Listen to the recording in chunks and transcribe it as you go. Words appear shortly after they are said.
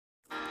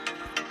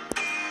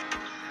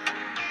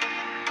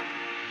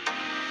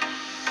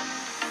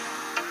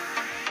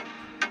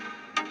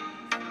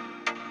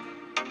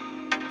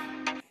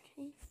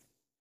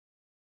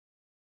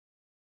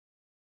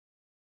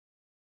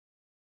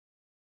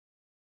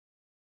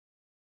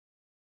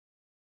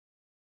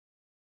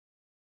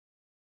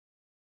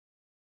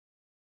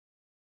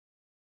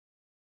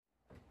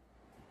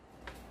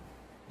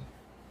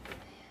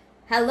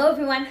Hello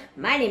everyone,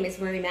 my name is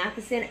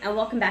Matheson and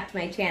welcome back to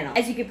my channel.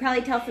 As you could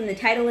probably tell from the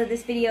title of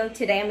this video,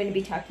 today I'm going to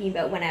be talking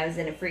about when I was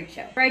in a freak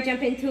show. Before I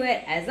jump into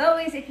it, as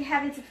always, if you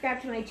haven't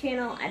subscribed to my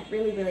channel, I'd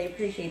really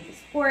appreciate the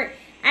support.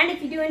 And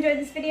if you do enjoy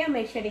this video,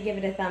 make sure to give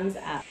it a thumbs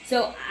up.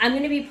 So I'm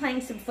going to be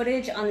playing some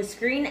footage on the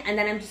screen and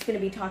then I'm just going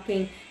to be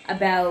talking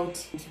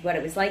about what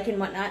it was like and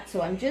whatnot.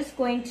 So I'm just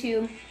going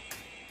to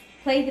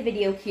play the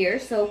video here.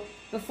 So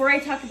before I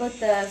talk about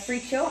the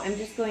freak show, I'm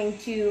just going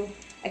to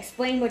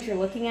explain what you're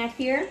looking at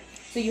here.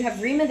 So you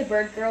have Rima the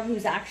bird girl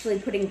who's actually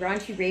putting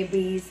raunchy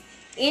rabies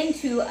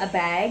into a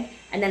bag,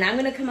 and then I'm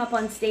going to come up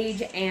on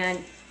stage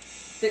and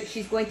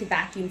she's going to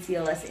vacuum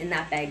seal us in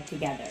that bag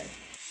together.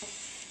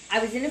 I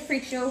was in a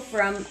freak show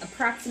from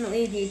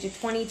approximately the age of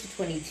 20 to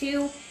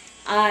 22.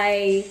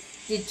 I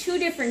did two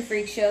different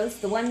freak shows.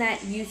 The one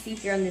that you see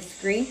here on the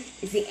screen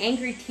is the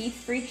Angry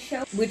Teeth freak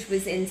show, which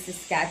was in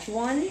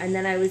Saskatchewan. And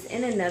then I was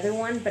in another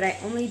one, but I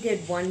only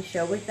did one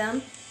show with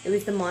them. It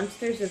was the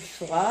Monsters of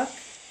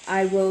Schlock.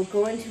 I will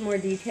go into more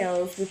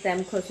details with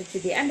them closer to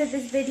the end of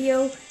this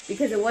video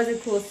because it was a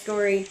cool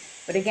story,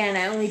 but again,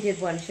 I only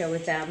did one show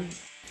with them.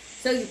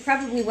 So you're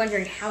probably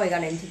wondering how I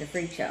got into the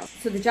freak show.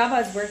 So the job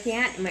I was working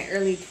at in my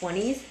early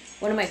 20s,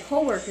 one of my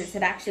coworkers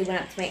had actually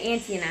went up to my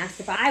auntie and asked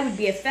if I would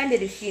be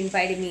offended if she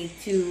invited me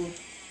to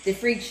the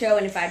freak show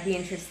and if I'd be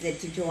interested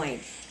to join.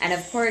 And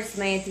of course,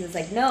 my auntie was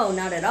like, no,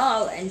 not at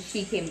all. And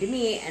she came to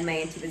me, and my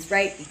auntie was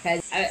right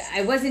because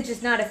I wasn't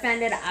just not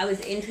offended, I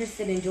was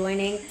interested in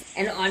joining.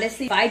 And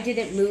honestly, if I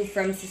didn't move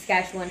from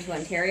Saskatchewan to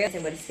Ontario, I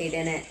would have stayed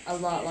in it a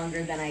lot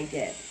longer than I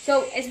did.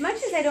 So as much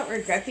as I don't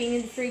regret being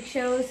in the freak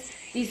shows,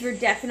 these were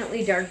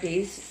definitely dark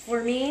days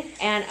for me.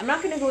 And I'm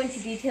not going to go into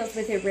details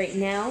with it right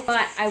now,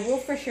 but I will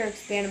for sure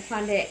expand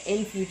upon it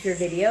in future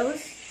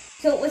videos.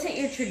 So it wasn't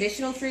your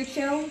traditional freak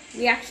show.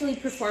 We actually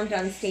performed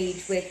on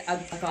stage with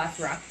a goth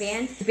rock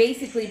band. We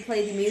basically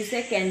played the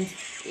music, and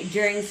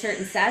during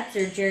certain sets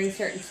or during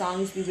certain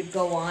songs we would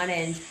go on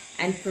and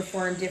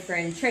perform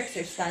different tricks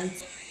or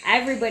stunts.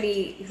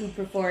 Everybody who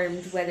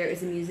performed, whether it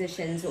was the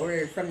musicians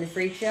or from the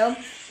freak show,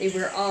 they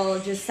were all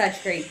just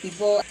such great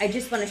people. I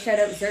just want to shout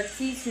out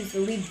Xerxes, who's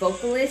the lead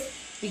vocalist,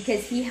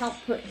 because he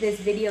helped put this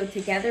video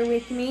together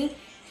with me.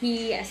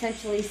 He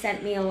essentially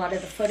sent me a lot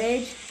of the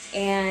footage,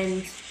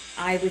 and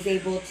I was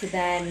able to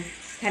then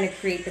kind of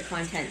create the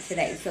content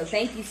today. So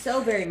thank you so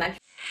very much.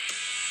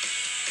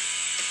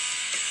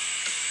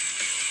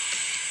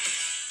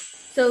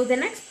 So the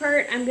next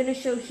part I'm going to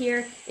show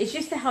here is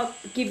just to help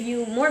give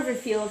you more of a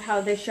feel of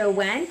how the show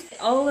went.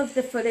 All of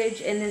the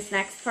footage in this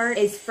next part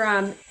is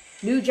from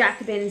New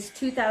Jacobin's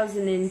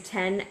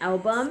 2010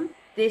 album,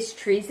 This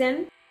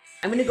Treason.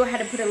 I'm going to go ahead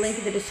and put a link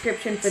in the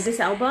description for this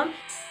album.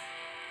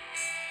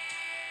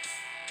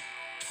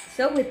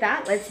 So with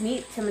that, let's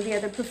meet some of the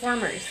other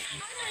performers.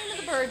 I'm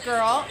the bird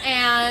girl,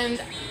 and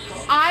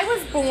I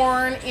was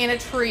born in a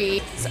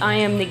tree. I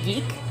am the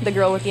geek, the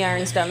girl with the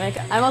iron stomach.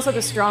 I'm also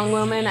the strong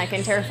woman. I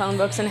can tear phone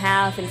books in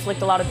half,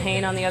 inflict a lot of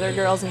pain on the other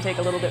girls, and take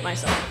a little bit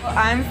myself.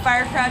 I'm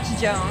Firecrotch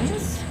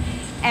Jones,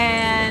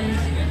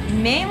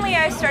 and mainly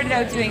I started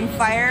out doing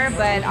fire,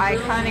 but I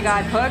kind of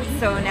got hooked,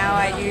 so now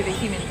I do the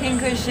human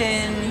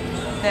pincushion,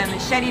 the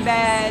machete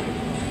bed,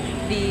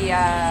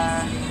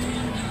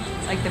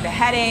 like the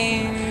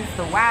beheadings,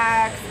 the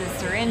wax, the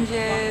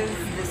syringes,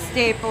 the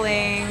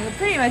stapling,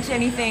 pretty much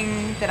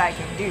anything that I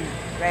can do,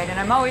 right? And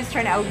I'm always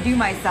trying to outdo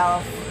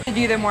myself to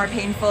do the more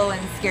painful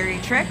and scary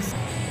tricks.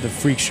 The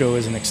freak show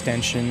is an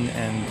extension,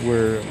 and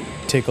we're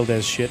tickled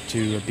as shit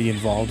to be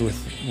involved with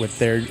what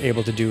they're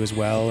able to do as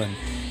well, and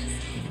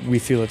we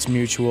feel it's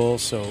mutual,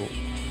 so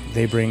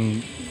they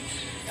bring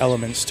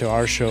elements to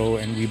our show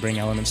and we bring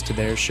elements to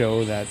their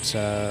show that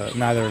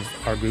neither of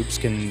our groups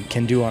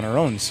can do on our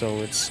own, so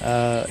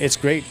it's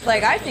great.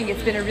 Like, I think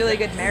it's been a really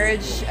good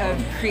marriage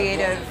of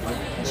creative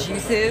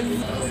juices.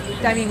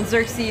 I mean,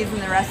 Xerxes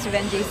and the rest of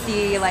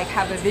NJC like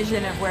have a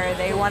vision of where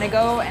they want to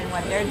go and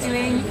what they're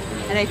doing,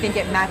 and I think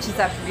it matches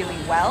up really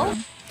well.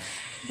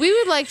 We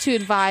would like to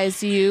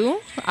advise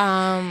you,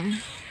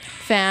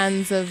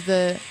 fans of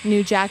the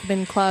New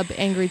Jacobin Club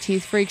Angry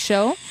Teeth Freak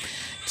Show,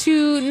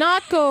 to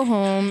not go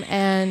home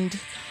and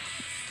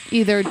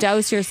either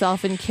douse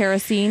yourself in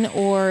kerosene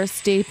or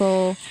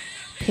staple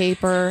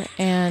paper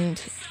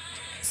and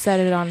set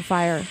it on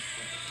fire.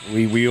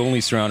 We only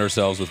surround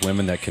ourselves with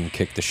women that can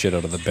kick the shit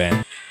out of the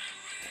band.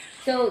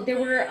 So there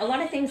were a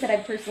lot of things that I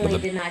personally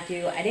did not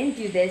do. I didn't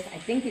do this. I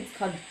think it's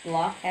called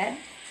blockhead,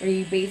 where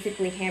you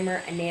basically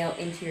hammer a nail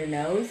into your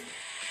nose.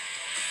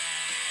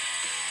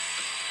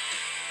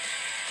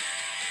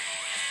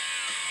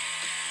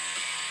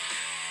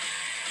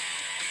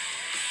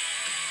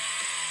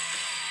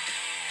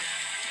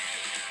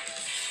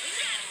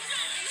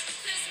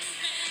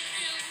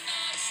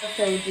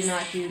 Also, do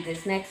not do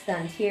this next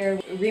stunt here.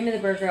 Rima the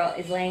bird girl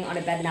is laying on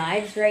a bed of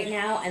knives right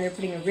now, and they're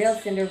putting a real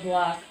cinder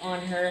block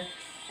on her,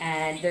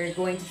 and they're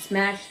going to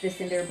smash the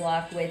cinder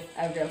block with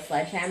a real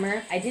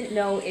sledgehammer. I didn't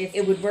know if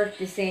it would work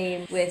the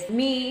same with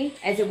me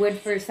as it would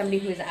for somebody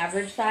who is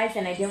average size,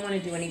 and I didn't want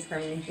to do any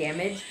permanent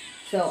damage.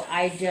 so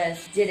I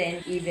just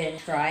didn't even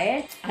try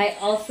it. I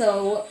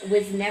also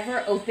was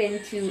never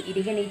open to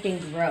eating anything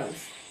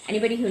gross.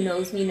 Anybody who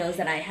knows me knows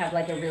that I have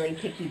like a really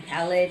picky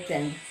palate,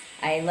 and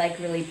I like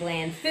really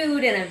bland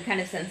food, and I'm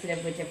kind of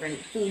sensitive with different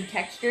food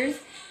textures.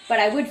 But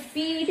I would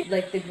feed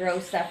like the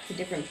gross stuff to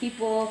different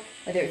people,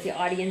 whether it's the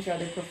audience or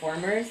other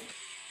performers.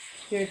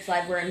 Here it's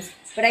live worms.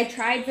 But I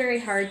tried very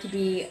hard to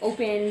be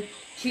open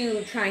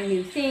to trying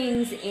new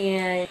things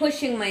and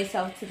pushing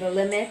myself to the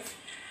limits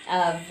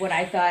of what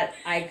I thought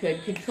I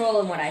could control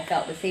and what I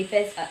felt was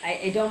safest.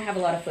 I don't have a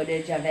lot of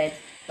footage of it,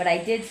 but I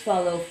did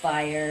swallow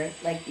fire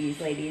like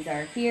these ladies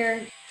are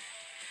here.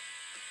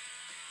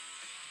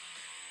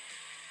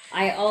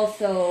 I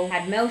also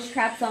had mouse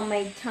traps on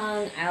my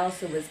tongue. I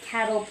also was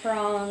cattle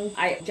pronged.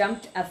 I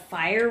jumped a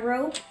fire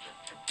rope.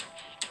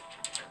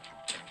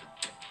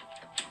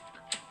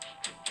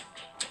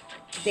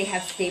 They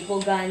have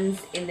staple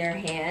guns in their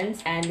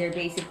hands, and they're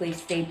basically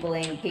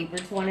stapling paper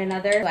to one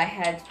another. So I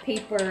had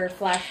paper,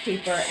 flash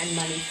paper, and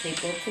money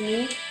stapled to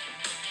me.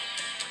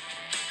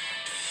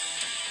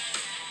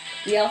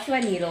 We also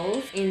had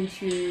needles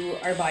into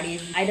our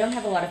bodies. I don't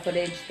have a lot of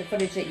footage. The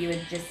footage that you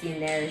had just seen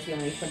there is the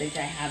only footage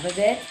I have of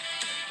it.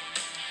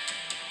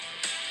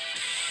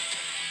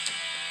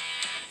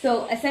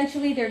 So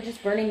essentially they're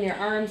just burning their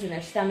arms and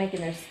their stomach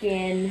and their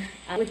skin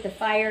with the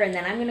fire, and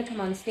then I'm going to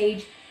come on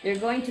stage. They're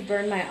going to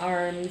burn my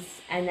arms,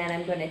 and then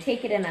I'm going to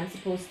take it, and I'm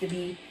supposed to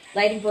be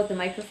lighting both the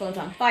microphones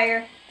on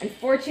fire.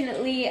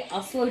 Unfortunately,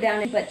 I'll slow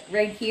down, but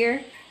right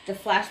here, the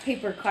flash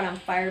paper caught on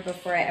fire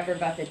before I ever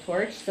got the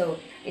torch, so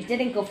it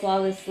didn't go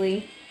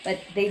flawlessly, but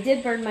they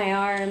did burn my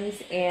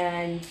arms,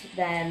 and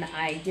then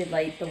I did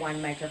light the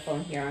one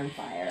microphone here on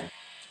fire.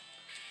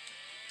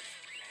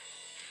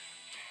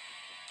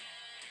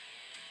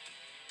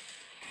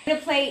 I'm going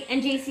to play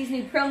NJC's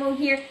new promo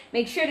here.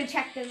 Make sure to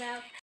check them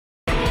out.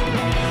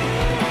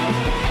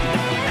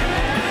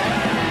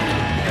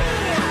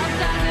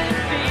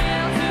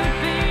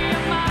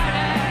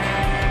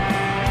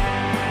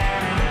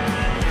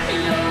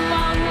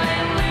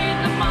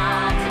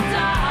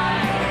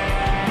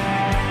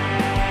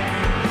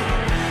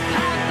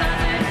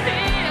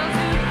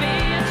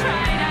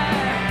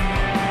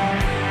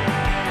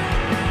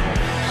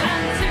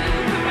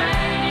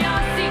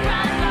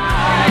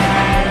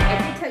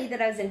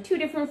 That I was in 2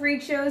 different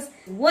freak shows.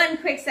 One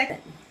quick second.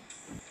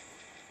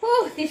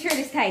 Whew, this shirt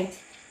is tight.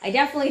 I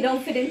definitely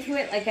don't fit into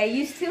it like I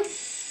used to,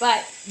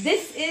 but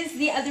this is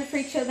the other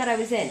freak show that I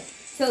was in.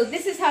 So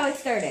this is how it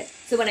started.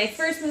 So when I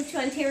first moved to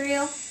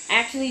Ontario, I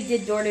actually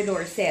did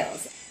door-to-door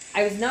sales.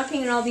 I was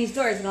knocking on all these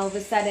doors, and all of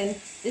a sudden,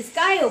 this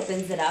guy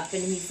opens it up,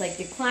 and he's like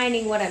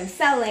declining what I'm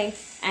selling,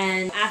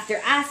 and after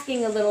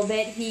asking a little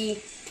bit,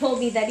 he told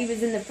me that he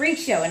was in the freak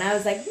show, and I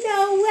was like,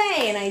 no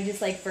way, and I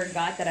just like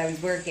forgot that I was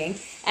working,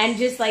 and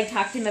just like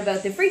talked to him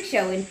about the freak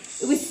show, and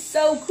it was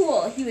so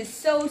cool. He was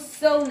so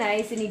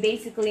nice, and he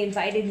basically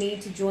invited me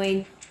to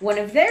join one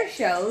of their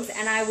shows,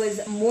 and I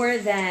was more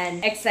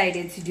than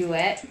excited to do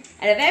it.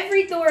 Out of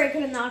every door I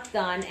could have knocked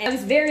on, and I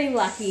was very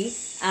lucky.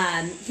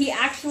 He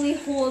actually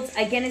holds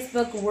a Guinness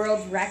Book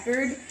World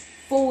Record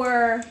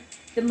for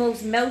the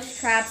most mouse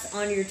traps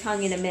on your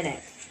tongue in a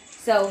minute.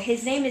 So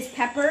his name is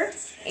Pepper.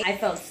 I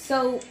felt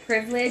so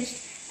privileged,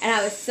 and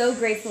I was so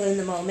grateful in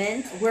the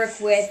moment.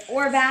 Work with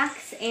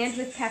Orbax and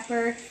with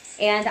Pepper,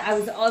 and I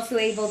was also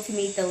able to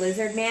meet the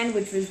Lizard Man,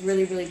 which was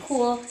really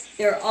cool.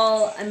 They're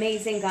all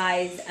amazing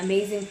guys,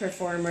 amazing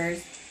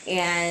performers,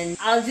 and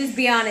I'll just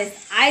be honest,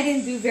 I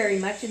didn't do very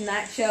much in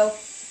that show.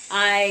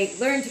 I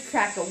learned to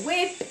crack a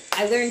whip.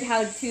 I learned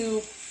how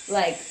to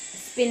like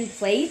spin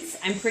plates.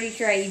 I'm pretty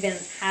sure I even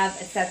have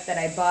a set that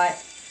I bought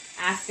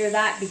after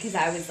that because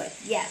I was like,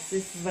 yes,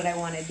 this is what I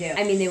want to do.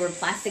 I mean, they were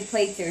plastic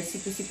plates. They were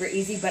super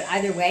easy, but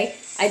either way,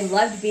 I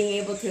loved being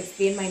able to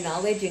expand my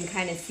knowledge and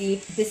kind of see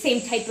the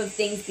same type of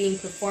things being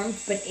performed,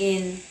 but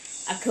in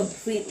a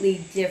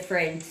completely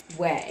different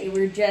way. They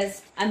were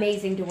just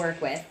amazing to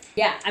work with.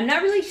 Yeah, I'm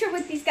not really sure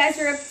what these guys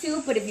are up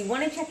to, but if you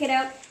want to check it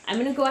out, I'm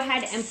going to go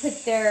ahead and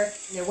put their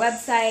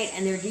website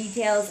and their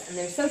details and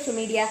their social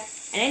media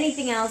and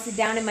anything else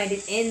down in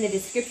the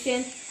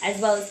description, as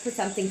well as put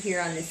something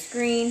here on the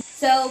screen.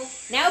 So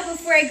now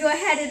before I go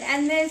ahead and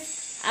end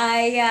this,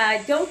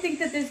 I don't think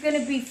that there's going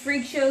to be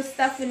freak show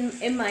stuff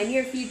in my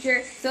near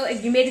future. So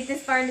if you made it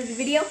this far into the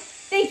video,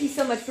 thank you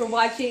so much for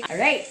watching. All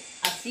right,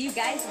 I'll see you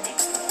guys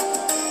next time.